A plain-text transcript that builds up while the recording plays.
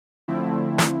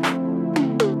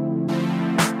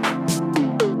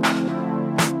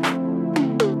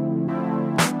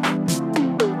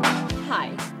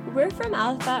I'm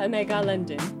Alpha Omega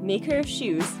London, maker of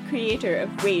shoes, creator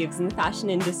of waves in the fashion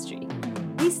industry.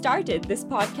 We started this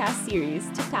podcast series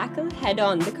to tackle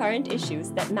head-on the current issues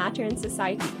that matter in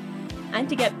society and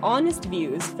to get honest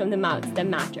views from the mouths that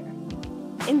matter.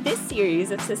 In this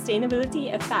series of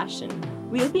Sustainability of Fashion,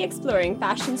 we'll be exploring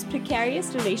fashion's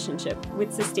precarious relationship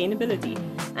with sustainability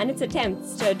and its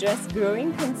attempts to address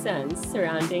growing concerns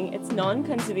surrounding its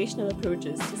non-conservational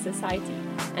approaches to society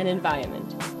and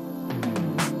environment.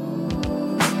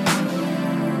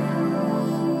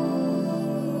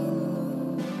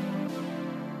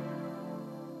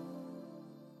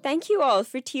 Thank you all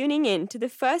for tuning in to the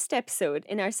first episode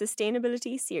in our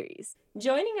sustainability series.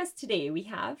 Joining us today we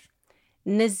have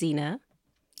Nazina,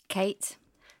 Kate,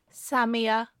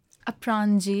 Samia,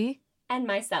 Apranji, and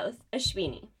myself,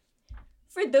 Ashwini.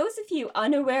 For those of you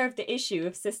unaware of the issue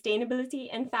of sustainability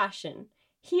and fashion,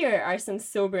 here are some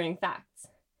sobering facts.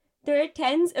 There are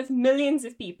tens of millions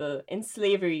of people in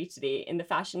slavery today in the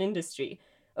fashion industry,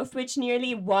 of which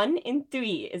nearly 1 in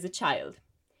 3 is a child.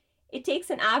 It takes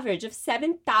an average of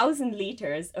 7,000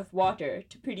 liters of water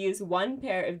to produce 1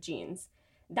 pair of jeans.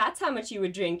 That's how much you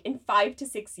would drink in 5 to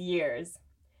 6 years.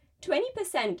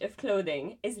 20% of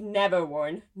clothing is never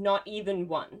worn, not even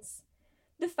once.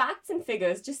 The facts and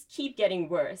figures just keep getting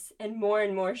worse and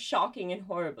more shocking and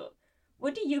horrible.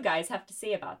 What do you guys have to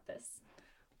say about this?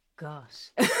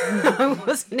 Gosh, I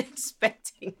wasn't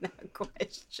expecting that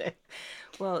question.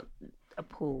 Well,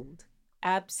 appalled,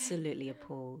 absolutely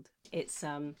appalled.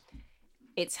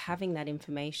 It's having that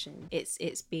information.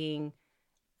 It's being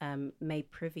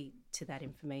made privy to that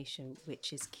information,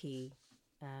 which is key,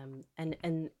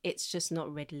 and it's just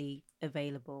not readily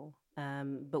available.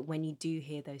 But when you do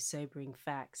hear those sobering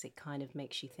facts, it kind of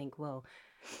makes you think, well,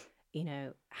 you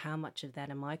know, how much of that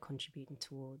am I contributing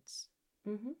towards?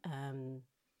 Mm-hmm.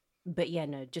 But yeah,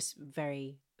 no, just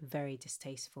very, very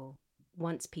distasteful.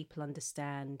 Once people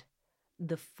understand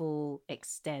the full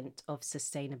extent of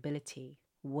sustainability,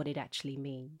 what it actually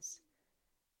means,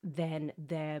 then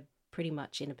they're pretty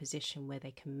much in a position where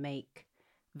they can make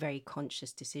very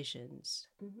conscious decisions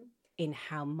in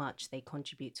how much they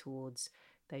contribute towards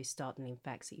those startling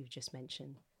facts that you've just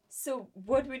mentioned. So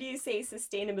what would you say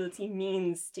sustainability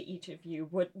means to each of you?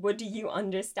 What do you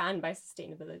understand by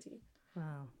sustainability?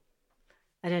 Wow.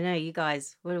 I don't know, you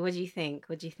guys, what do you think?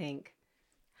 What do you think?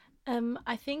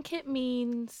 I think it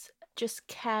means just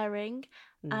caring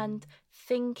and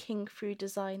thinking through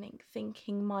designing,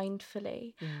 thinking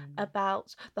mindfully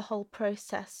about the whole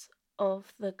process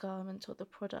of the garment or the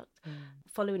product.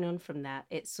 Following on from that,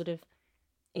 it's sort of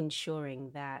ensuring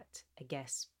that, I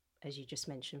guess, as you just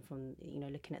mentioned, from, you know,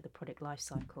 looking at the product life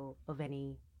cycle of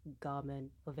any garment,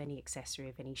 of any accessory,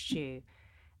 of any shoe,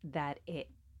 that it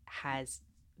has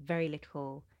very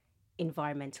little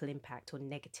environmental impact or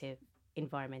negative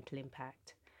environmental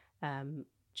impact.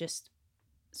 Just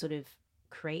sort of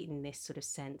creating this sort of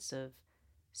sense of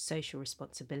social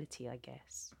responsibility, I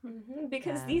guess.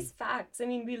 Because these facts, I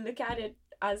mean, we look at it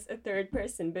as a third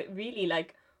person, but really,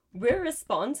 like, we're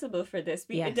responsible for this.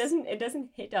 It doesn't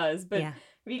hit us, but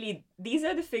really, these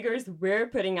are the figures we're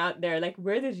putting out there. Like,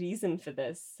 we're the reason for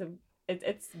this. So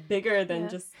it's bigger than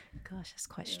just... Gosh, that's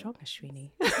quite strong,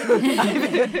 Ashwini.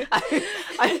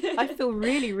 I feel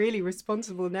really, really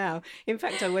responsible now. In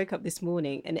fact, I woke up this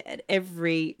morning and at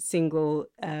every single,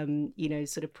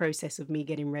 sort of process of me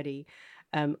getting ready,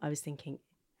 I was thinking,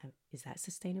 is that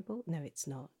sustainable? No, it's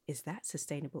not. Is that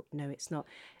sustainable? No, it's not.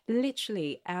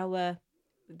 Literally, the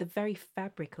very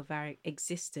fabric of our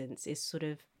existence is sort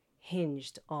of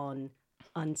hinged on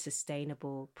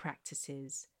unsustainable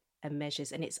practices and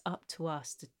measures, and it's up to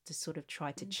us to sort of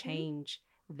try to change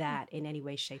that in any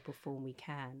way, shape or form we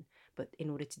can. But in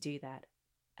order to do that,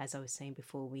 as I was saying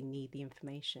before, we need the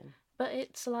information. But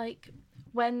it's like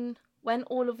when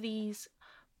all of these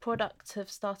products have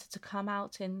started to come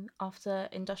out after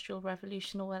Industrial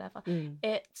Revolution or whatever,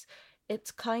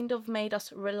 it's kind of made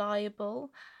us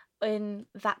reliable in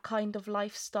that kind of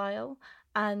lifestyle.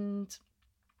 And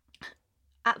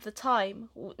at the time,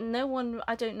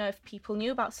 I don't know if people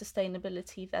knew about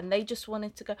sustainability then. They just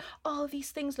wanted to go, oh,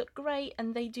 these things look great,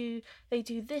 and they do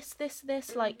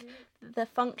this, like the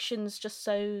functions just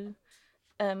so,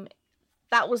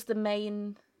 that was the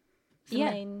main...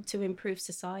 to improve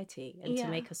society and to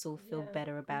make us all feel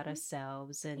better about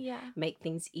ourselves and make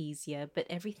things easier. But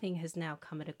everything has now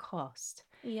come at a cost.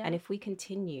 And if we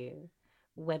continue,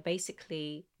 we're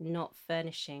basically not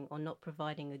furnishing or not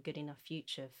providing a good enough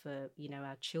future for, you know,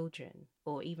 our children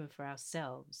or even for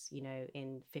ourselves, you know,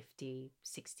 in 50,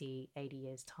 60, 80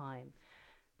 years time.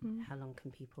 How long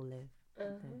can people live?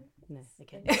 No,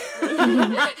 okay.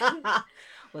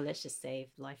 Well, let's just say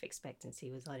life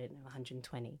expectancy was, I don't know,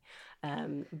 120.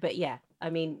 But yeah, I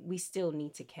mean, we still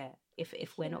need to care.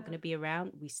 If we're not going to be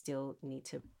around, we still need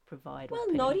to provide.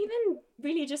 Well, not even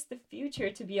really just the future,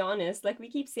 to be honest. Like, we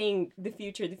keep saying the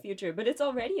future, but it's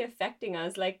already affecting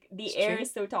us. Like, the air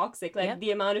is so toxic. Like,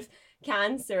 the amount of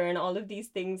cancer and all of these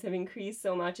things have increased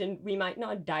so much, and we might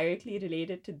not directly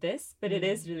relate it to this, but it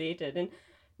is related. And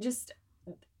just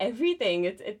everything,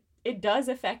 it does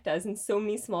affect us in so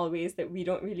many small ways that we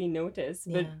don't really notice.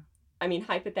 But I mean,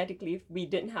 hypothetically, if we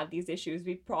didn't have these issues,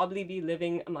 we'd probably be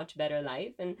living a much better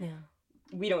life. And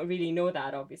we don't really know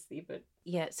that, obviously. But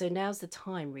yeah, so now's the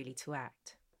time really to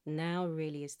act. Now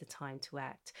really is the time to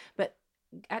act. But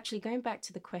actually, going back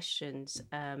to the questions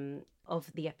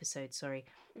of the episode,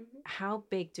 how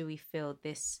big do we feel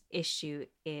this issue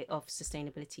of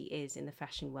sustainability is in the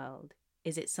fashion world?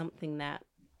 Is it something that,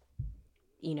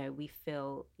 you know, we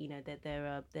feel, you know, that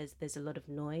there's a lot of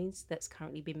noise that's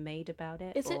currently been made about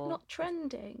it? Is it not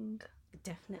trending?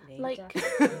 Definitely. Like,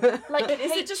 but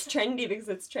is it just trendy because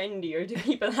it's trendy, or do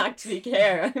people actually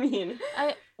care? I mean,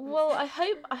 I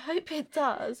hope it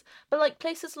does. But like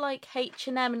places like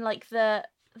H&M and like the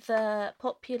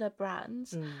popular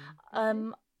brands,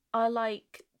 are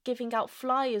like giving out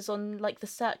flyers on like the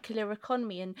circular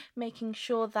economy and making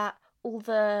sure that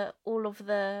all of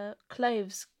the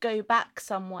clothes go back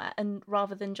somewhere, and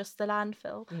rather than just the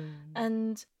landfill.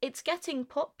 And it's getting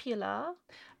popular.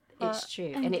 It's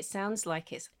true, and it sounds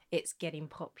like it's getting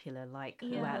popular, like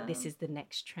wow, this is the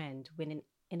next trend, when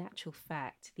in actual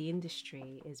fact the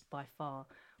industry is by far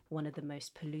one of the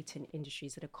most pollutant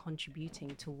industries that are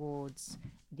contributing towards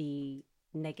the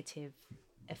negative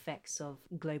effects of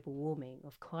global warming,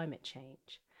 of climate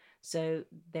change. So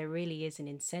there really is an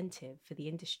incentive for the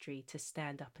industry to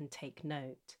stand up and take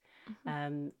note.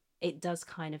 It does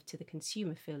kind of, to the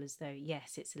consumer, feel as though,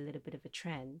 yes, it's a little bit of a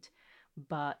trend,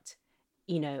 but,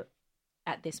 you know,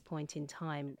 at this point in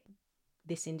time,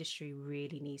 this industry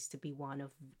really needs to be one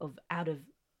of out of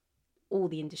all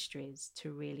the industries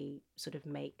to really sort of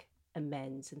make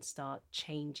amends and start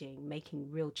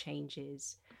making real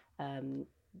changes,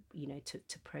 you know,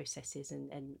 to processes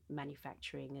and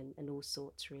manufacturing and all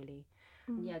sorts, really.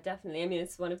 Yeah, definitely. I mean,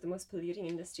 it's one of the most polluting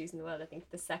industries in the world. I think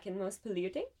the second most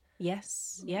polluting.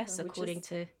 Yes, according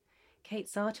to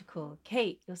Kate's article.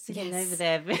 Kate, you're sitting over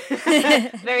there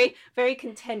very, very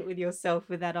content with yourself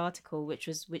with that article, which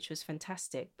was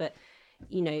fantastic. But,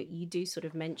 you know, you do sort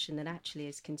of mention that actually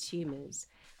as consumers,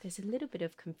 there's a little bit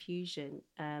of confusion,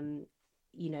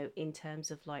 you know, in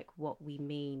terms of like what we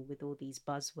mean with all these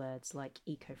buzzwords like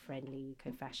eco-friendly,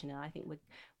 eco-fashion. And I think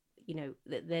you know,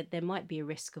 there might be a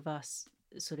risk of us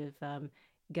sort of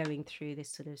going through this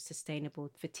sort of sustainable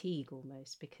fatigue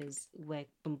almost, because we're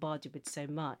bombarded with so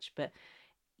much. But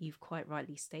you've quite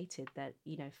rightly stated that,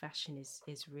 you know, fashion is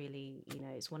really, you know,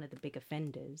 it's one of the big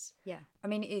offenders. Yeah, I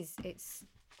mean, it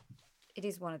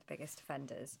is one of the biggest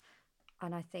offenders,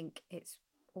 and I think it's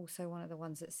also one of the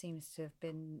ones that seems to have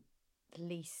been the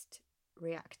least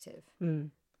reactive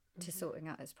to sorting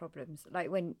out its problems. Like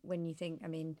when you think, I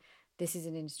mean, this is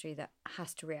an industry that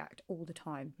has to react all the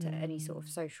time to any sort of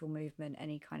social movement,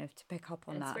 any kind of, to pick up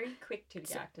on that. It's very quick to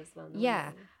react as well.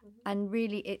 Yeah, and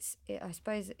really I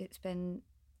suppose it's been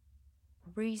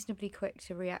reasonably quick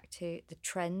to react to the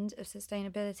trend of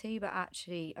sustainability, but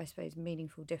actually I suppose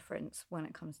meaningful difference when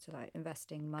it comes to like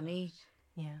investing money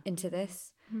into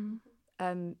this.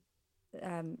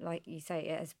 Like you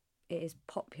say, it is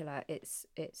popular, it's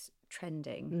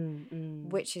trending,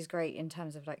 which is great in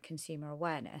terms of like consumer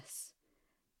awareness,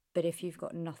 but if you've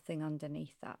got nothing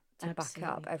underneath that to back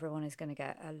up, everyone is going to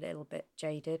get a little bit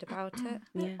jaded about it.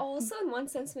 But also in one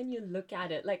sense, when you look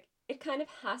at it, like, it kind of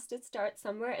has to start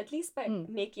somewhere, at least by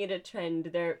making it a trend.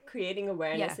 They're creating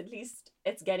awareness. At least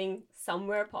it's getting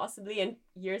somewhere, possibly, and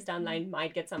years down the line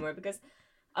might get somewhere, because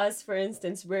us, for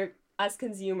instance, as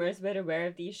consumers, we're aware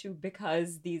of the issue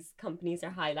because these companies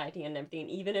are highlighting and everything.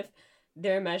 And even if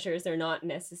their measures are not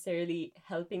necessarily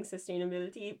helping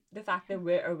sustainability, the fact that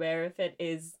we're aware of it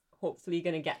is hopefully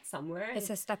going to get somewhere.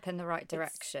 It's a step in the right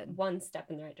direction. It's one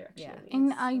step in the right direction. Yeah.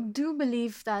 And I do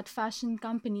believe that fashion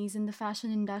companies in the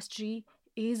fashion industry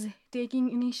is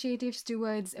taking initiatives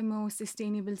towards a more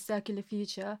sustainable circular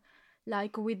future,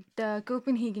 like with the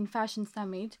Copenhagen Fashion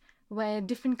Summit, where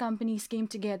different companies came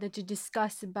together to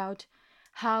discuss about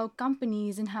how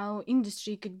companies and how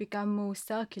industry could become more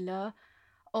circular,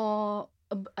 or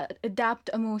adapt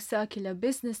a more circular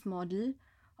business model,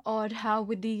 or how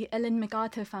with the Ellen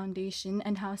MacArthur Foundation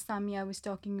and how Samia was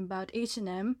talking about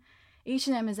H&M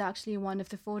is actually one of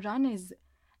the forerunners,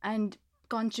 and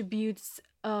contributes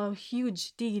a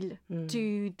huge deal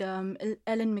to the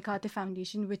Ellen MacArthur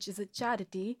Foundation, which is a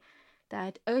charity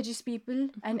that urges people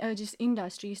and urges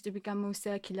industries to become more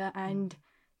circular and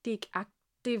take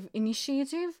active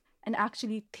initiative and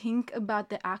actually think about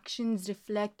the actions,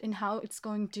 reflect, and how it's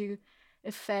going to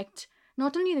affect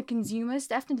not only the consumers.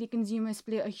 Definitely consumers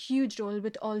play a huge role,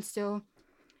 but also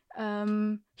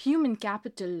human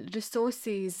capital,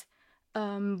 resources,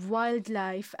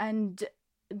 wildlife, and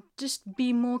just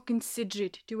be more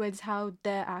considerate towards how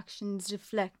their actions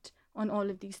reflect on all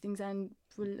of these things and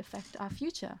will affect our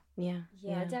future. Yeah,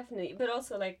 definitely. But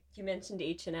also, like you mentioned,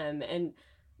 H&M, and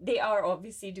they are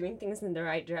obviously doing things in the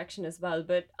right direction as well.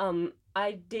 But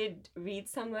I did read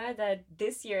somewhere that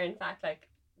this year, in fact, like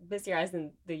this year as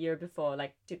in the year before,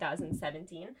 like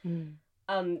 2017,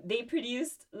 they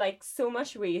produced like so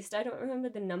much waste. I don't remember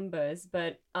the numbers,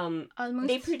 but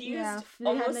they produced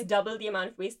almost double the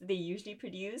amount of waste that they usually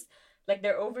produce. Like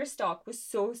their overstock was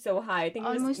so high. I think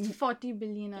almost it was 40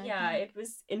 billion. I think it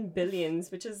was in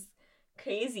billions, which is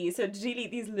crazy. So really,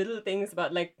 these little things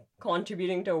about like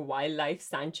contributing to a wildlife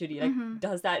sanctuary, like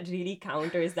does that really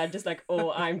count, or is that just like,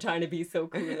 oh, I'm trying to be so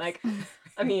cool? Like,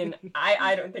 I mean,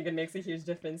 I don't think it makes a huge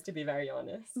difference, to be very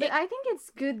honest. But I think it's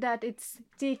good that it's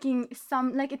taking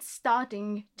some, like it's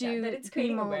starting to that it's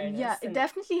creating be more. awareness. Yeah, it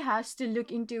definitely has to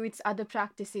look into its other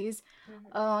practices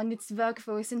on its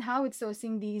workforce and how it's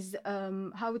sourcing these,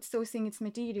 how it's sourcing its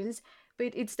materials.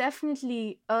 But it's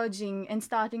definitely urging and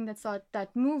starting that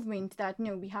movement that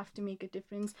no, we have to make a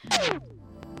difference.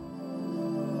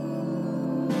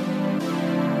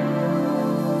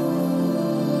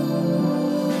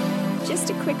 Just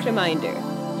a quick reminder,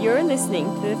 you're listening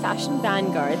to the Fashion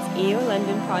Vanguard's AO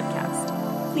London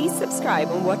podcast. Please subscribe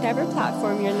on whatever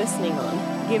platform you're listening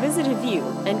on, give us a review,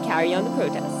 and carry on the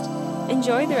protest.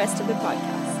 Enjoy the rest of the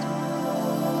podcast.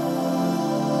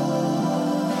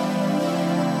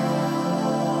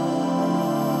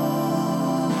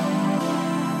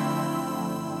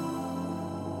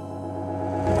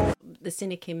 The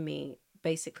cynic in me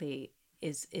basically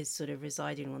is sort of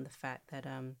residing on the fact that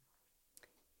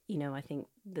I think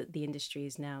that the industry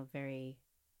is now very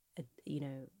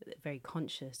very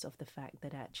conscious of the fact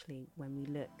that actually when we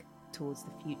look towards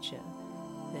the future,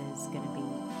 there's going to be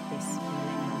this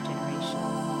millennial generation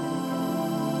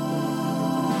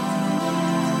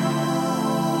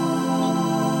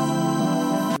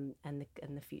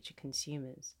and the future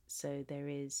consumers. So there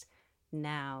is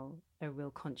now a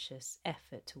real conscious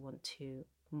effort to want to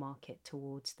market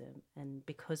towards them, and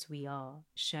because we are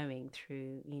showing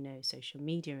through social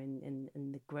media and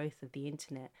the growth of the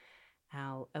internet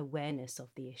our awareness of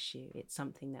the issue, it's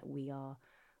something that we are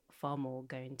far more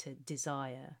going to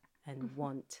desire and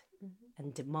want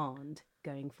and demand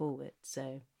going forward.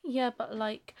 So but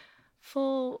like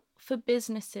for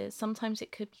businesses, sometimes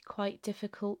it could be quite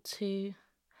difficult to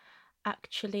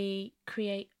actually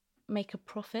make a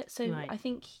profit. So right. I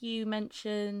think you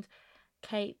mentioned,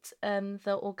 Kate,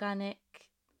 the organic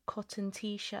cotton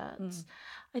t-shirts.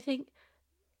 I think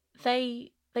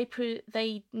they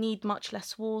need much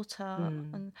less water,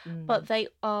 but they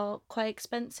are quite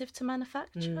expensive to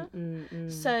manufacture.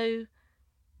 So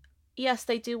yes,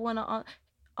 they do want to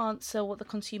answer what the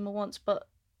consumer wants, but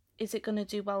is it going to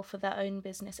do well for their own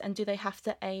business? And do they have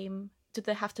to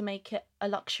make it a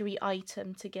luxury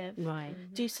item to give? Right.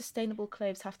 Do sustainable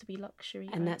clothes have to be luxury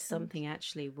And items? That's something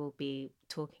actually we'll be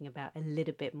talking about a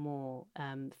little bit more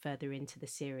further into the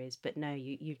series. But no,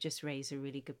 you've just raised a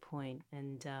really good point.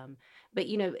 And but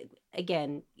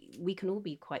again, we can all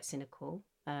be quite cynical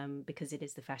because it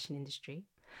is the fashion industry.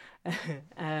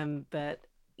 But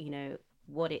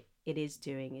what it is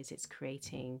doing is it's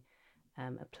creating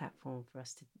a platform for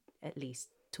us to at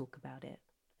least talk about it,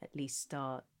 at least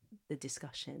start the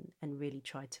discussion and really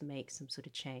try to make some sort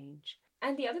of change.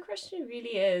 And the other question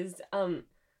really is,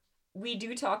 we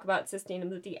do talk about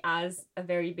sustainability as a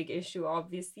very big issue,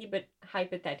 obviously, but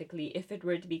hypothetically, if it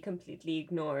were to be completely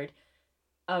ignored,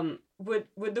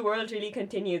 would the world really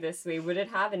continue this way? Would it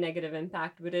have a negative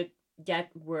impact? Would it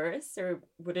get worse, or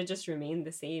would it just remain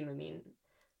the same? I mean,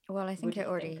 well, I think it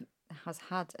already has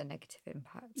had a negative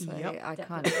impact, so I definitely.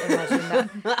 can't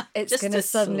imagine that it's going to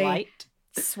suddenly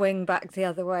swing back the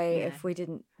other way if we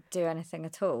didn't do anything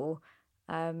at all.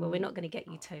 Well, we're not going to get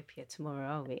utopia tomorrow,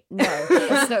 are we? No,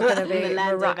 it's not going to be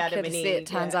miraculously. It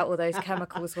turns out all those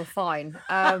chemicals were fine.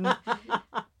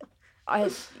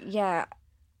 It's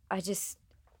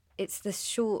the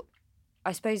short.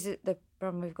 I suppose the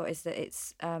problem we've got is that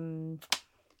it's the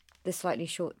slightly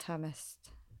short-termist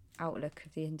outlook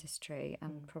of the industry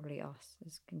and probably us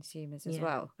as consumers as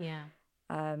well. Yeah.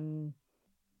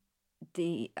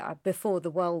 the before the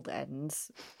world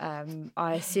ends,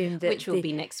 I assume that which will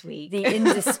be next week. the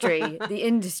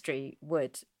industry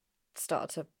would start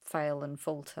to fail and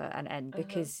falter and end,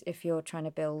 because if you're trying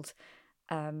to build,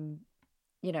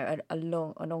 you know,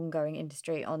 an ongoing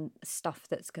industry on stuff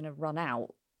that's going to run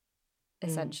out,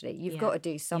 essentially, you've got to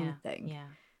do something.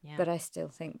 Yeah. But I still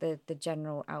think the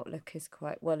general outlook is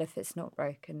quite, well, if it's not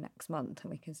broken next month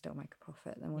and we can still make a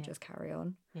profit, then we'll just carry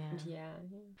on.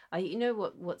 You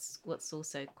know what's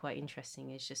also quite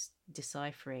interesting is just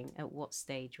deciphering at what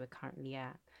stage we're currently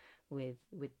at with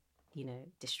you know,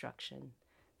 destruction,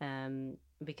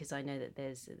 because I know that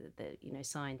there's you know,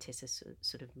 scientists are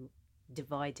sort of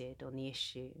divided on the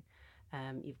issue.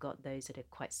 You've got those that are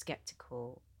quite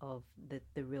skeptical of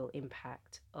the real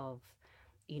impact of,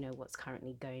 you know, what's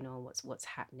currently going on, what's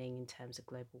happening in terms of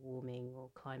global warming or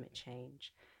climate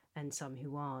change, and some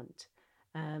who aren't.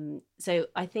 So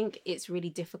I think it's really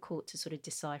difficult to sort of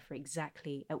decipher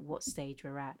exactly at what stage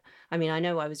we're at. I mean, I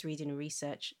know I was reading a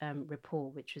research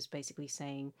report which was basically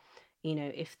saying, you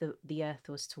know, if the Earth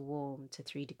was to warm to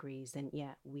 3 degrees, then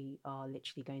we are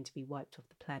literally going to be wiped off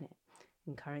the planet.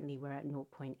 And currently we're at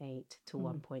 0.8 to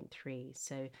 1.3.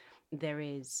 So there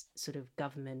is sort of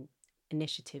government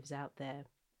initiatives out there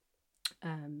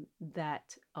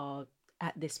that are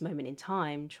at this moment in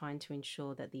time trying to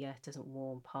ensure that the Earth doesn't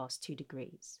warm past 2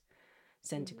 degrees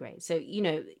centigrade. So, you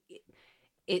know,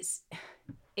 it's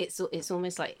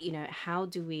almost like, you know, how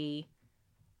do we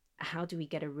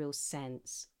get a real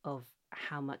sense of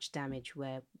how much damage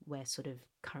we're sort of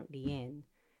currently in,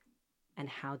 and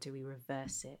how do we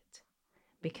reverse it?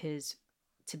 Because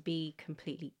to be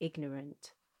completely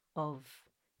ignorant of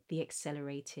the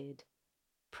accelerated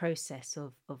process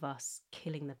of us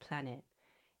killing the planet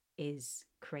is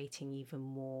creating even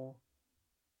more,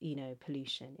 you know,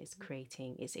 pollution. It's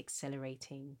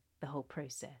accelerating the whole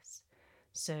process.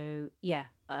 So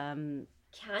can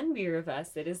we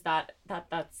reverse it? Is that's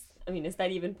I mean, is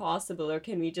that even possible, or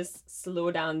can we just slow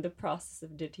down the process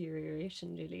of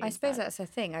deterioration? Really, I suppose that's the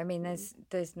thing. I mean,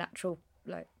 there's natural,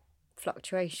 like,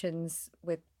 fluctuations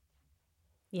with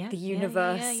the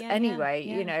universe anyway.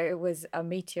 You know, it was a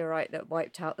meteorite that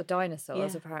wiped out the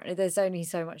dinosaurs. Apparently there's only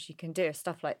so much you can do if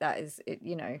stuff like that is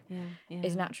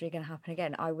naturally going to happen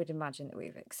again. I would imagine that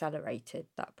we've accelerated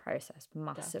that process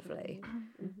massively.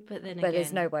 But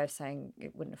there's no way of saying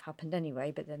it wouldn't have happened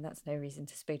anyway, but then that's no reason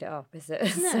to speed it up, is it?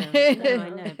 No, I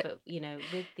know, but you know,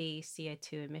 with the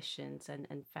CO2 emissions and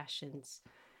fashion's,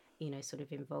 you know, sort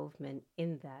of involvement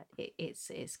in that,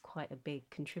 it's quite a big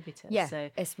contributor. Yeah, so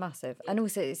it's massive. And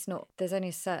also, it's not, there's only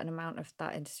a certain amount of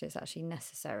that industry that's actually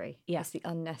necessary. It's the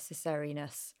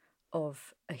unnecessariness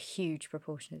of a huge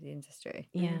proportion of the industry.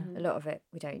 A lot of it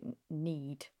we don't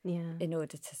need in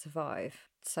order to survive.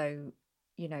 So,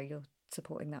 you know, you're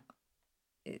supporting that.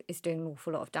 It's doing an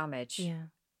awful lot of damage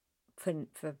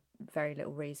for very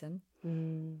little reason.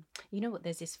 You know what,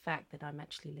 there's this fact that I'm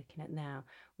actually looking at now,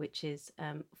 which is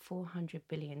 400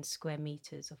 billion square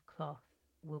meters of cloth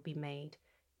will be made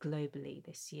globally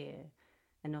this year,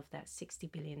 and of that 60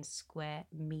 billion square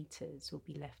meters will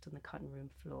be left on the cutting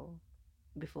room floor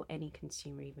before any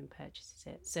consumer even purchases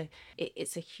it. So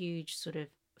it's a huge sort of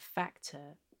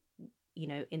factor, you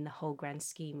know, in the whole grand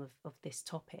scheme of this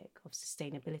topic of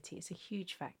sustainability. It's a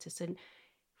huge factor. So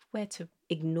if we're to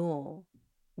ignore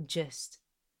just,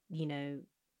 you know,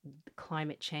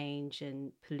 climate change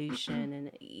and pollution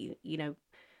and you know,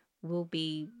 we'll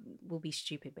be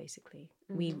stupid, basically.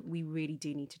 We really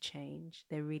do need to change.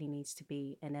 There really needs to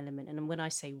be an element, and when I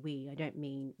say we, I don't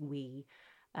mean we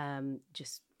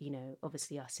just, you know,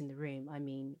 obviously us in the room. I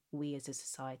mean we as a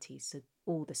society, so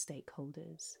all the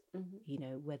stakeholders, you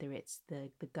know, whether it's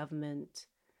the government,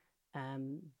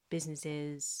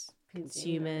 businesses,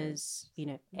 consumers, you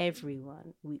know,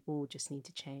 everyone. We all just need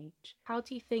to change. How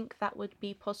do you think that would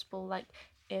be possible? Like,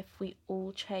 if we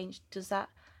all change, does that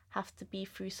have to be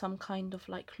through some kind of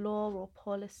like law or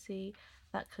policy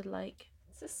that could like...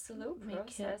 It's a slow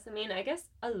process. I mean, I guess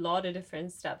a lot of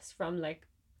different steps, from like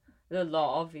the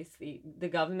law. Obviously the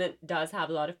government does have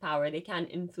a lot of power, they can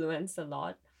influence a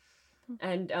lot,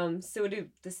 and so do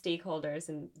the stakeholders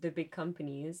and the big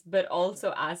companies. But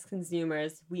also, as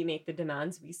consumers, we make the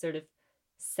demands, we sort of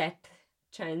set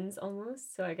trends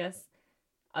almost. So I guess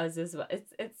us as well,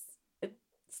 it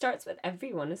starts with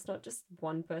everyone. It's not just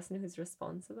one person who's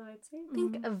responsible, I'd say. I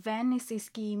think awareness is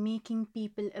key, making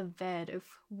people aware of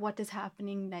what is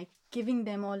happening, like giving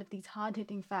them all of these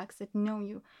hard-hitting facts that no,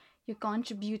 you're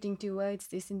contributing towards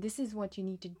this, and this is what you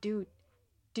need to do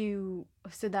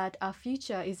so that our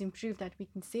future is improved, that we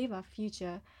can save our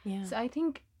future. So I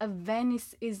think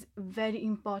awareness is very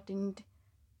important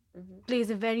plays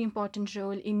a very important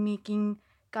role in making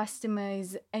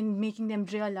customers and making them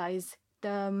realize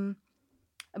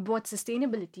what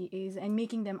sustainability is and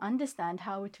making them understand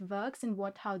how it works and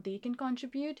how they can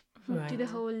contribute to the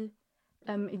whole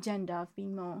agenda of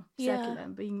being more circular,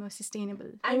 being more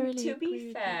sustainable. And really to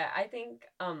be fair, I think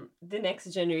the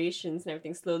next generations and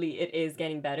everything, slowly it is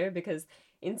getting better, because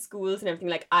in schools and everything,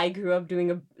 like I grew up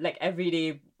doing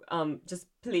everyday just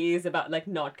plays about like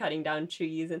not cutting down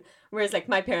trees, and whereas like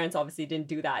my parents obviously didn't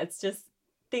do that. It's just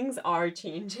things are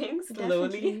changing slowly.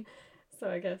 Definitely. So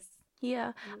I guess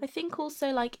I think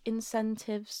also like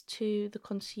incentives to the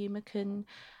consumer can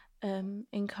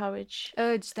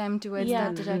urge them towards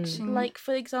that direction. Like,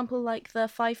 for example, like the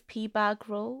 5p bag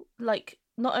rule, like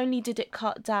not only did it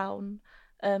cut down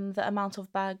the amount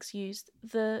of bags used,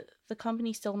 the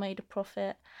company still made a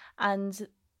profit, and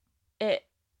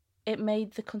it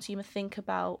made the consumer think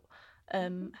about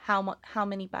how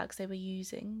many bags they were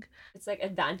using. it's like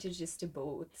advantages to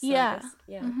both. So Yeah. I guess,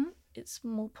 yeah. It's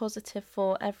more positive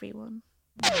for everyone.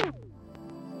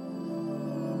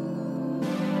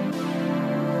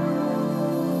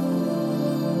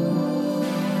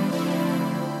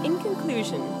 In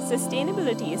conclusion,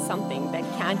 sustainability is something that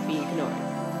can't be ignored.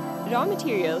 Raw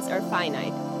materials are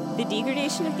finite. The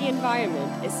degradation of the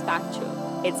environment is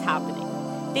factual. It's happening.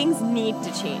 Things need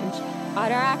to change.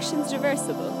 Are our actions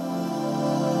reversible?